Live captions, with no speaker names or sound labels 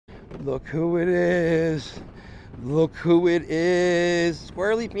Look who it is. Look who it is.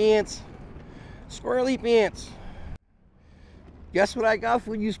 Squirrely pants. Squirrely pants. Guess what I got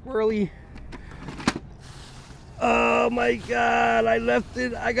for you, Squirrely? Oh my God, I left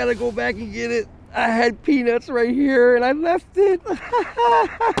it. I gotta go back and get it. I had peanuts right here and I left it.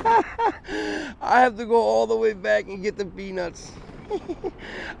 I have to go all the way back and get the peanuts.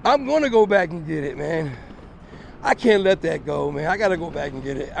 I'm gonna go back and get it, man. I can't let that go, man. I gotta go back and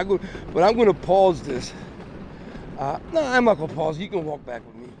get it. But I'm gonna pause this. No, I'm not gonna pause. You can walk back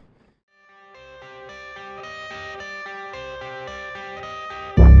with me.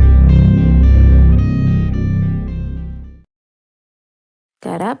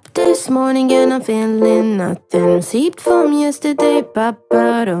 Got up this morning and I'm feeling nothing. Received from yesterday, pop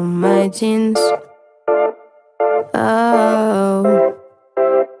out of my jeans. Oh,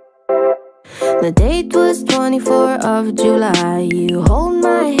 the date was 24th of July. You hold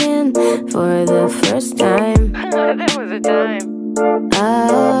my hand for the first time. That was a time.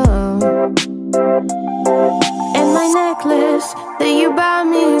 Oh, and my necklace that you bought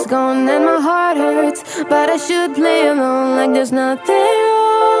me is gone and my heart hurts, but I should play along like there's nothing wrong.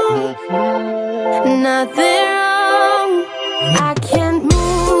 Nothing wrong. I can't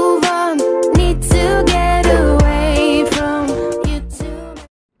move on. Need to get away from you too.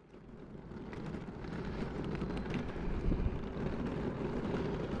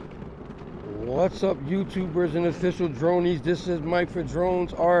 What's up, YouTubers and official dronies? This is Mike for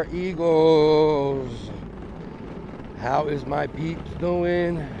Drones Are Eagles. How is my peeps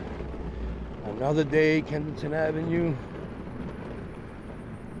doing? Another day, Kensington Avenue.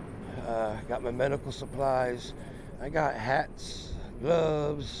 Got my medical supplies. I got hats,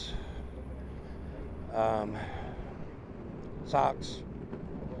 gloves, socks.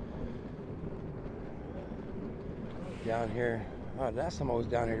 Down here. Oh, last time I was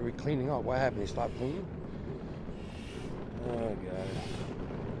down here, we were cleaning up. What happened? They stopped cleaning? Oh, God.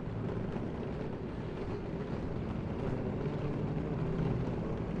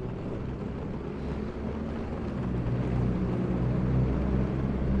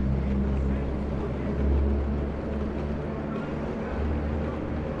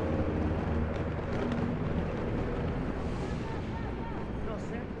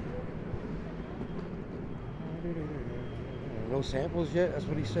 No samples yet? That's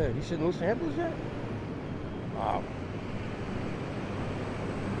what he said. He said no samples yet? Wow.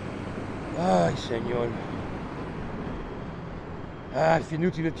 Ay, senor. If you're new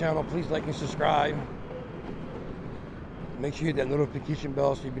to the channel, please like and subscribe. Make sure you hit that notification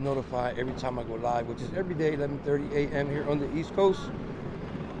bell so you'll be notified every time I go live, which is every day, 11:30 a.m. here on the East Coast,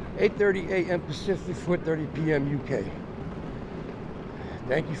 8:30 a.m. Pacific, 4:30 p.m. UK.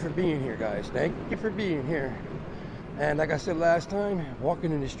 Thank you for being here, guys. Thank you for being here. And like I said last time,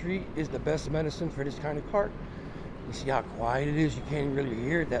 walking in the street is the best medicine for this kind of cart. You see how quiet it is? You can't really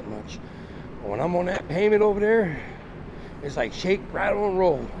hear it that much. But when I'm on that pavement over there, it's like shake, rattle, and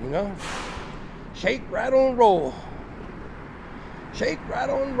roll, you know? Shake, rattle, and roll. Shake,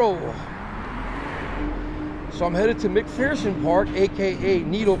 rattle, and roll. So I'm headed to McPherson Park, aka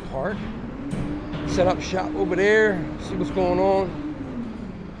Needle Park. Set up shop over there, see what's going on.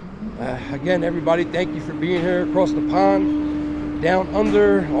 Again, everybody, thank you for being here across the pond, down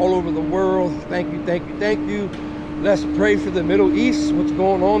under, all over the world. Thank you, thank you, thank you. Let's pray for the Middle East, what's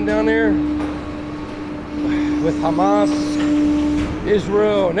going on down there with Hamas,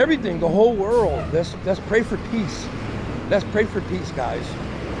 Israel, and everything, the whole world. Let's pray for peace. Let's pray for peace, guys.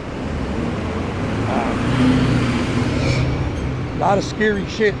 A lot of scary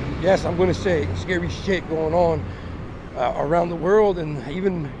shit. Yes, I'm going to say scary shit going on around the world, and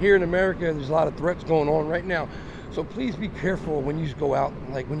even here in America, there's a lot of threats going on right now. So please be careful when you go out,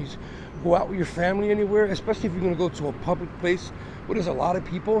 like when you go out with your family anywhere, especially if you're going to go to a public place where there's a lot of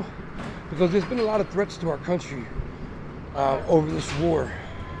people, because there's been a lot of threats to our country over this war.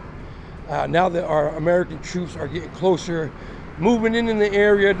 Now that our American troops are getting closer, moving in the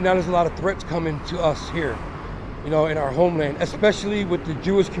area, now there's a lot of threats coming to us here, you know, in our homeland, especially with the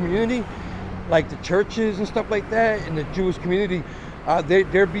Jewish community. Like the churches and stuff like that, and the Jewish community,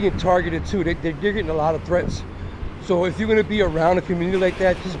 they're being targeted too. They're getting a lot of threats. So if you're going to be around a community like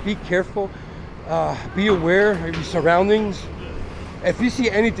that, just be careful. Be aware of your surroundings. If you see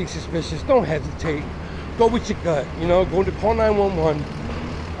anything suspicious, don't hesitate. Go with your gut. You know, go to call 911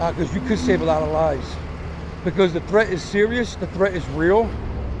 because you could save a lot of lives. Because the threat is serious. The threat is real.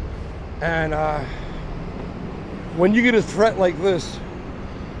 And when you get a threat like this,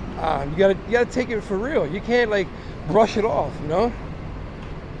 you gotta take it for real. You can't like brush it off, you know.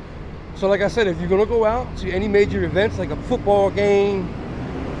 So like I said, if you're gonna go out to any major events like a football game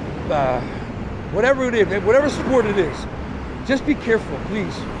whatever it is, whatever sport it is, just be careful,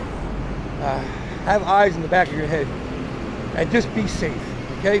 please. Have eyes in the back of your head and just be safe,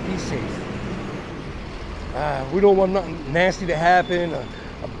 okay? Be safe. We don't want nothing nasty to happen,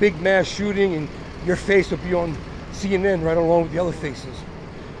 a big mass shooting, and your face will be on CNN right along with the other faces.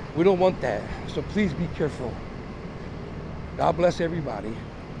 We don't want that, so please be careful. God bless everybody,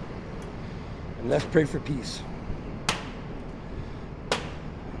 and let's pray for peace.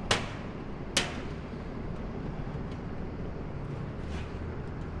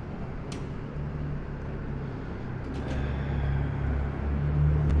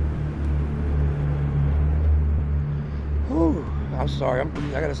 Whew, I'm sorry,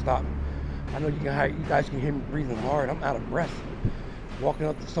 I gotta stop. I know you guys can hear me breathing hard. I'm out of breath. Walking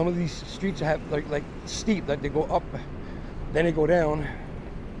up some of these streets have like steep, like they go up, then they go down.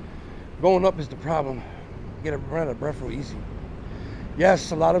 Going up is the problem. You run out of breath real easy.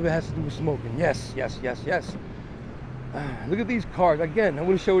 Yes, a lot of it has to do with smoking. Yes. Look at these cars. Again, I'm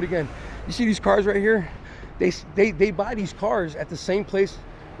going to show it again. You see these cars right here? They buy these cars at the same place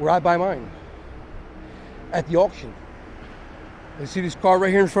where I buy mine, at the auction. You see this car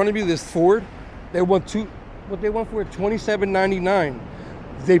right here in front of me, this Ford? They want what they want for it, $27.99.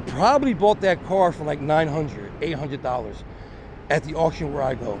 They probably bought that car for like $900, $800 at the auction where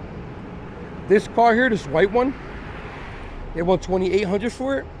I go. This car here, this white one, they want $2,800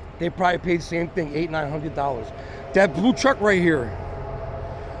 for it. They probably paid the same thing, $800, $900. That blue truck right here,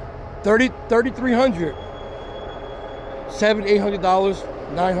 $3,300, $700, $800,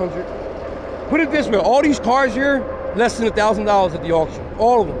 $900. Put it this way, all these cars here, less than $1,000 at the auction,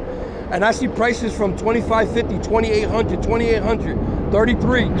 all of them. And I see prices from $2,550, $2,800, $2,800,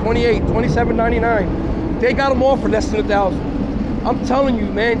 $33, $28, $27.99. They got them all for less than $1,000. I'm telling you,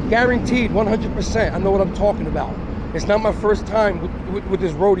 man, guaranteed, 100%. I know what I'm talking about. It's not my first time with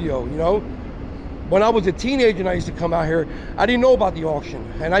this rodeo, you know. When I was a teenager and I used to come out here, I didn't know about the auction.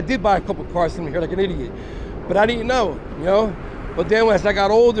 And I did buy a couple cars from here like an idiot. But I didn't know, you know. But then as I got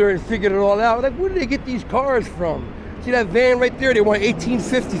older and figured it all out, like, where did they get these cars from? See that van right there? They want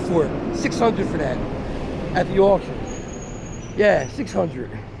 $1,850 for it, $600 for that at the auction. Yeah, $600.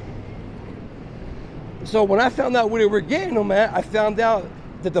 So when I found out where they were getting them at, I found out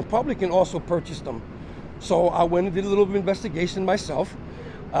that the public can also purchase them. So I went and did a little bit of investigation myself.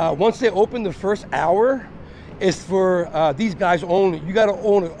 Once they open the first hour, it's for these guys only. You got to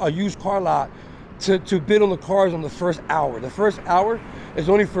own a used car lot to bid on the cars on the first hour. The first hour is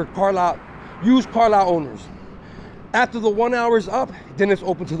only for used car lot owners. After the 1 hour is up, then it's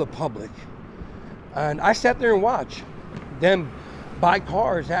open to the public. And I sat there and watched them buy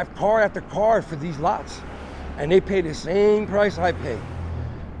cars, have car after car for these lots. And they pay the same price I pay.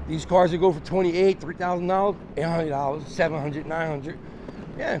 These cars that go for $28,000, $3,000, $800, $700, $900.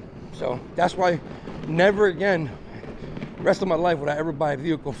 Yeah, so that's why never again, the rest of my life, would I ever buy a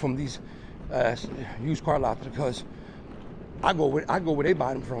vehicle from these used car lots, because I go where they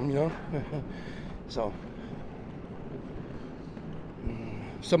buy them from, you know. So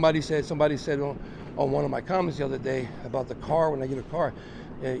somebody said on one of my comments the other day about the car. When I get a car,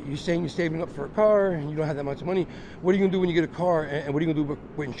 you're saying you're saving up for a car and you don't have that much money. What are you gonna do when you get a car, and what are you gonna do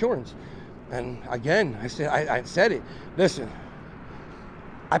with insurance? And again, I said it. Listen,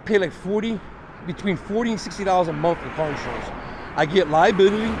 I pay like between $40 and $60 a month in car insurance. I get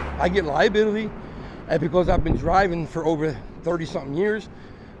liability, and because I've been driving for over 30-something years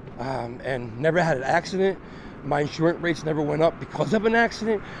and never had an accident, my insurance rates never went up because of an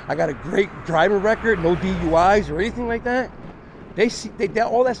accident. I got a great driving record, no DUIs or anything like that.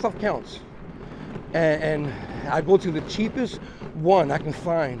 All that stuff counts. And I go to the cheapest one I can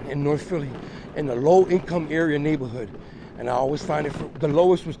find in North Philly, in the low-income area neighborhood. And I always find it, the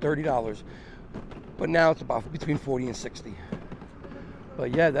lowest was $30. But now it's about between 40 and 60.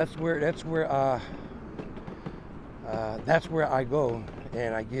 But yeah, that's where I go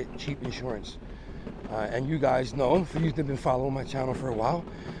and I get cheap insurance. And you guys know, for you that have been following my channel for a while,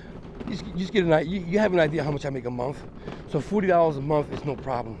 you just get you have an idea how much I make a month. So $40 a month is no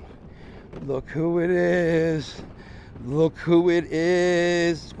problem. Look who it is. Look who it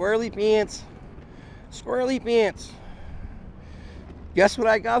is. Squirrely Pants. Squirrely Pants. Guess what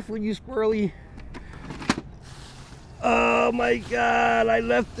I got for you, Squirrely? Oh my God, I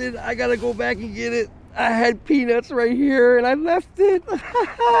left it. I gotta go back and get it. I had peanuts right here and I left it.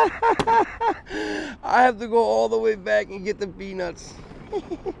 I have to go all the way back and get the peanuts.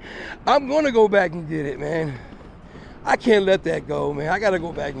 I'm gonna go back and get it, man. I can't let that go, man. I gotta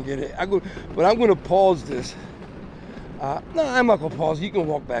go back and get it. But I'm gonna pause this. No, I'm not gonna pause. You can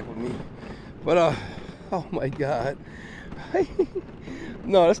walk back with me. But oh my God.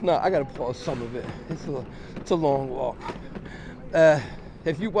 No, that's not. I gotta pause some of it. It's a long walk.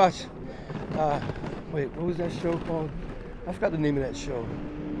 If you watch, wait, what was that show called? I forgot the name of that show.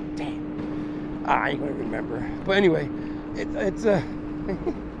 Damn, I ain't gonna remember. But anyway, it's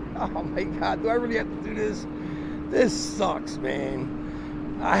oh my God, do I really have to do this? This sucks,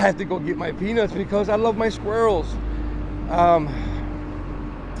 man. I have to go get my peanuts because I love my squirrels. I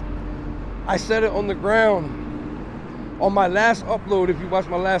set it on the ground. On my last upload, if you watch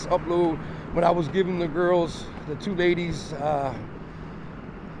my last upload, when I was giving the girls, the two ladies,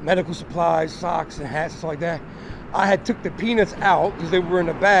 medical supplies, socks and hats, stuff like that, I had took the peanuts out because they were in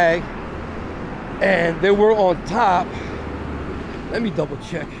a bag and they were on top. Let me double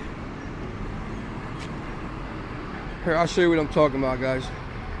check. Here, I'll show you what I'm talking about, guys.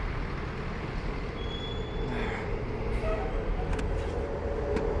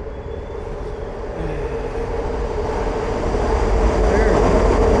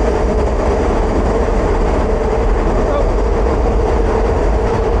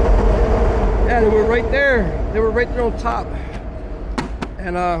 They were right there. They were right there on top.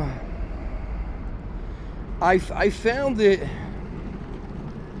 And I found it.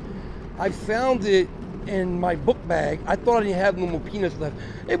 I found it in my book bag. I thought I didn't have no more peanuts left.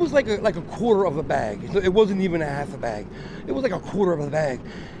 It was like a quarter of a bag. It wasn't even a half a bag. It was like a quarter of a bag.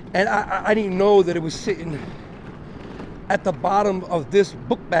 And I didn't know that it was sitting at the bottom of this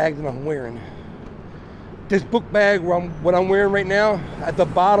book bag that I'm wearing. This book bag, what I'm wearing right now, at the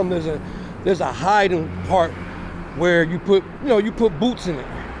bottom there's a hiding part where you put boots in it.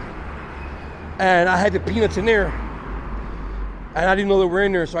 And I had the peanuts in there. And I didn't know they were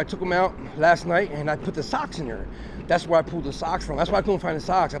in there, so I took them out last night and I put the socks in there. That's where I pulled the socks from. That's why I couldn't find the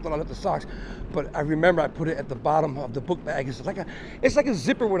socks. I thought I left the socks. But I remember I put it at the bottom of the book bag. It's like a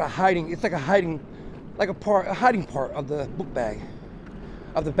zipper with a hiding, it's like a hiding part of the book bag,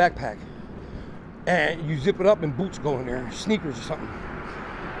 of the backpack. And you zip it up and boots go in there, sneakers or something.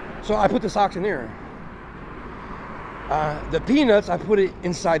 So I put the socks in there. The peanuts, I put it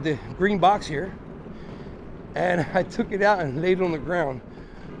inside the green box here. And I took it out and laid it on the ground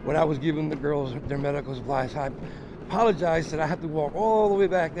when I was giving the girls their medical supplies. I apologize that I have to walk all the way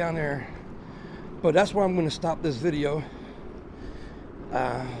back down there. But that's why I'm going to stop this video.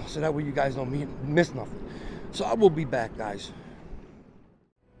 So that way you guys don't miss nothing. So I will be back, guys.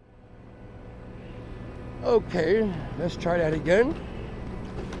 Okay, let's try that again.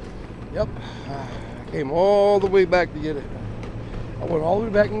 Yep, I came all the way back to get it. I went all the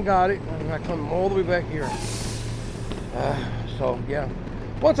way back and got it, and I come all the way back here. So yeah,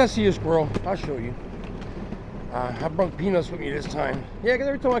 once I see a squirrel, I'll show you. I brought peanuts with me this time. Yeah, because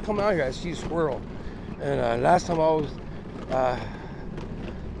every time I come out here, I see a squirrel. And last time I was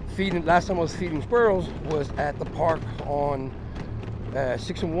feeding squirrels was at the park on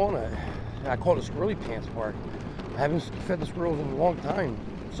 6 and Walnut. I call it Squirrely Pants Park. I haven't fed the squirrels in a long time,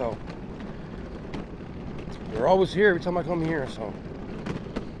 so they're always here every time I come here. So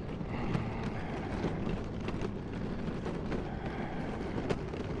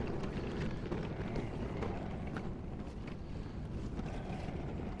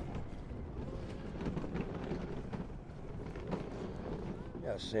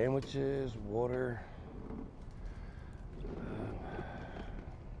yeah, sandwiches, water.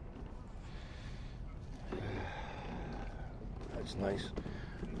 That's nice.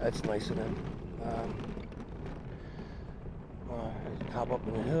 That's nice of them. Hop up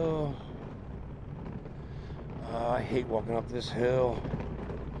in the hill. I hate walking up this hill.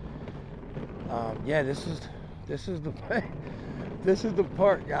 Yeah, this is the this is the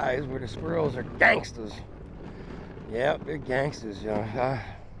part, guys, where the squirrels are gangsters. Yep, they're gangsters, yo.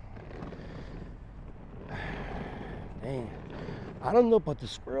 Dang, I don't know, but the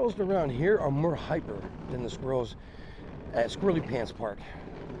squirrels around here are more hyper than the squirrels at Squirrely Pants Park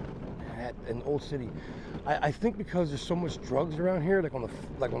in Old City. I think because there's so much drugs around here, like on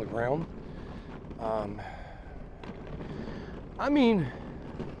the ground. I mean,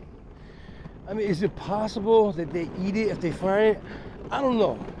 is it possible that they eat it if they find it? I don't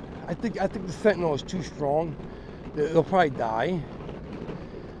know. I think the fentanyl is too strong. They'll probably die.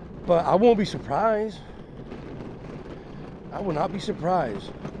 But I won't be surprised. I will not be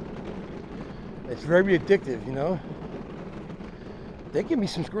surprised. It's very addictive, you know. There can be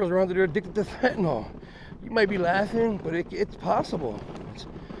some squirrels around that are addicted to fentanyl. You might be laughing, but it's possible. It's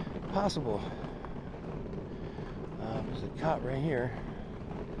possible. There's a cot right here.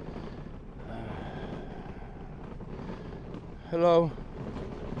 Hello.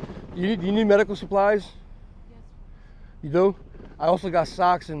 You need medical supplies? Yes. You do? I also got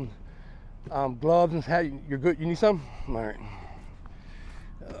socks and gloves and hat. You're good? You need some? All right.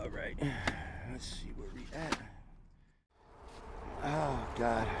 All right, let's see where we at. Oh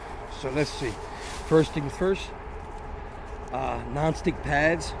God. So let's see. First things first. Non-stick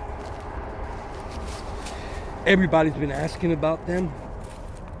pads. Everybody's been asking about them.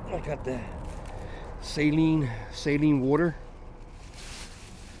 I got the saline water.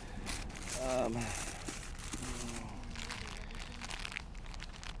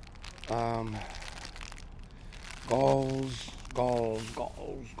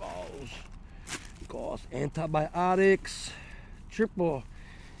 Gauze, antibiotics, triple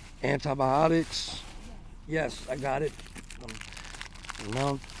antibiotics. Yes, I got it.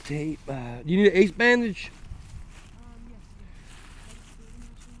 Mount tape. You need an ace bandage?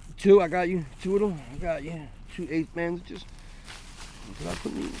 Two, I got you. Two of them, I got you. 2 ace bandages. Did I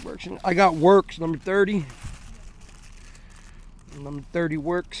put any works in? I got works, number 30. Number 30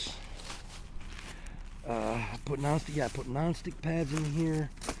 works. I put non-stick pads in here.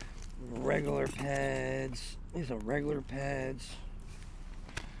 Regular pads. These are regular pads.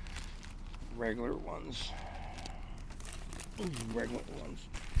 Regular ones. These are regular ones.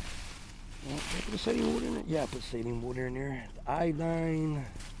 Did I put saline water in there? Yeah, I put saline water in there. The iodine.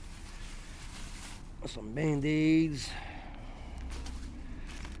 Some band-aids.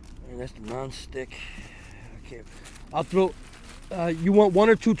 And that's the non-stick. Okay. I'll throw. You want 1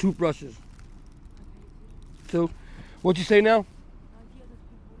 or 2 toothbrushes? 2. What'd you say now?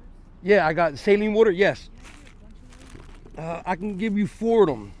 Yeah, I got saline water. Yes. I can give you 4 of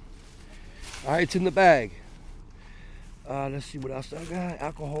them. All right, it's in the bag. Let's see what else I got.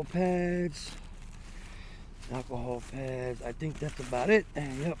 Alcohol pads. I think that's about it.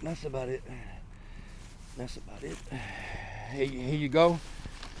 Yep, that's about it. That's about it. Here you go.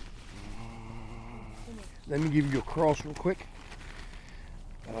 Let me give you a cross real quick.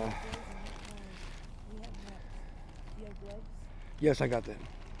 Yes, I got that.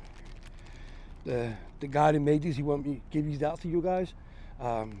 The guy that made these, he wanted me to give these out to you guys.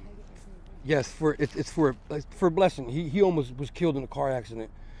 Yes, it's for blessing. He almost was killed in a car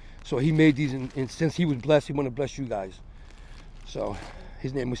accident, so he made these. And since he was blessed, he wanted to bless you guys. So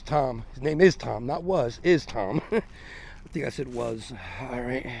his name was Tom. His name is Tom, not was. Is Tom. I think I said was. All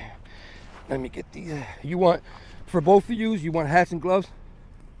right. Let me get these. You want for both of you? You want hats and gloves?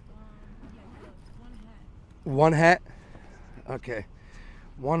 One hat. Okay.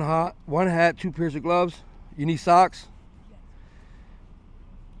 One hat, 2 pairs of gloves. You need socks?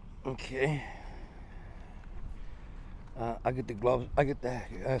 Okay. I get the gloves. I get the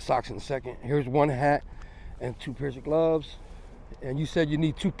socks in a second. Here's 1 hat and 2 pairs of gloves. And you said you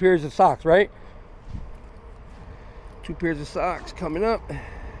need 2 pairs of socks, right? 2 pairs of socks coming up.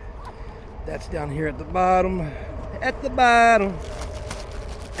 That's down here at the bottom. At the bottom.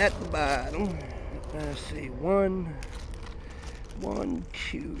 Let's see. 1,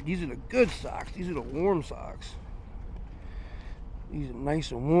 2. These are the good socks. These are the warm socks. These are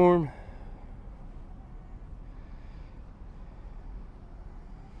nice and warm.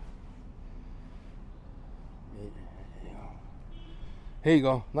 Here you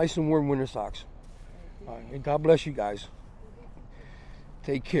go. Nice and warm winter socks. All right, and God bless you guys.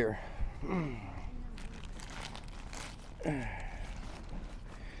 Take care. Put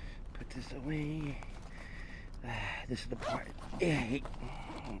this away. This is the part. I'm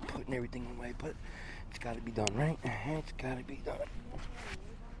putting everything away, but it's got to be done, right? It's got to be done.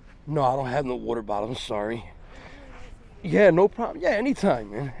 No, I don't have no water bottle. I'm sorry. Yeah, no problem. Yeah, anytime,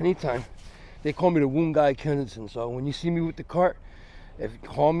 man. Anytime. They call me the wound guy, Kensington. So when you see me with the cart, if you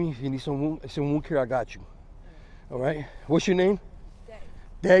call me, if you need some wound care, I got you. All right. What's your name?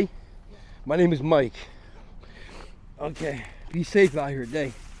 Day. My name is Mike. Okay. Be safe out here,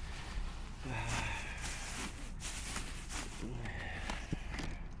 Day.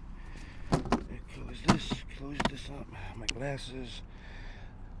 Close this up. My glasses.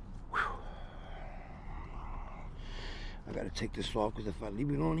 Whew. I gotta take this off because if I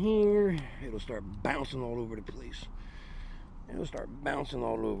leave it on here, it'll start bouncing all over the place.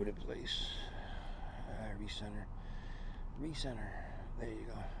 Recenter. There you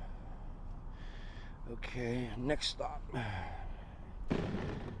go. Okay, next stop.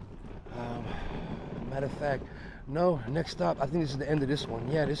 Matter of fact, no, next stop, I think this is the end of this one.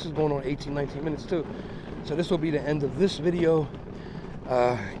 Yeah, this is going on 18-19 minutes too. So this will be the end of this video.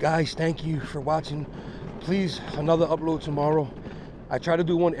 Guys, thank you for watching. Please, another upload tomorrow. I try to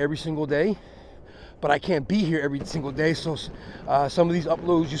do one every single day, but I can't be here every single day. So some of these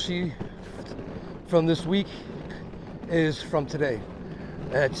uploads you see from this week is from today.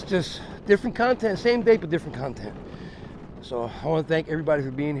 It's just different content, same day, but different content. So I want to thank everybody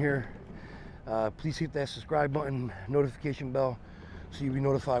for being here. Please hit that subscribe button, notification bell, so you'll be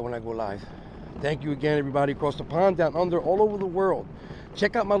notified when I go live. Thank you again, everybody across the pond, down under, all over the world.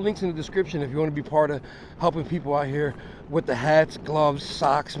 Check out my links in the description if you want to be part of helping people out here with the hats, gloves,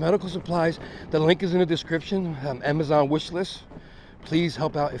 socks, medical supplies. The link is in the description. Amazon wish list. Please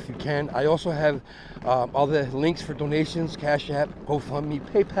help out if you can. I also have all the links for donations: Cash App, GoFundMe,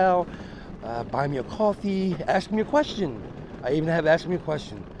 PayPal, buy me a coffee, ask me a question. I even have ask me a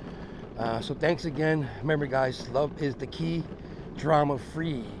question. So thanks again. Remember, guys, love is the key. Drama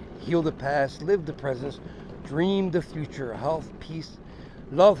free. Heal the past, live the present, dream the future. Health, peace,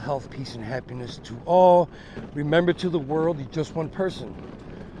 love, health, peace, and happiness to all. Remember, to the world, you're just one person.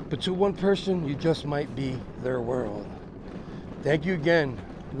 But to one person, you just might be their world. Thank you again.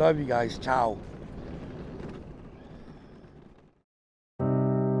 Love you guys. Ciao.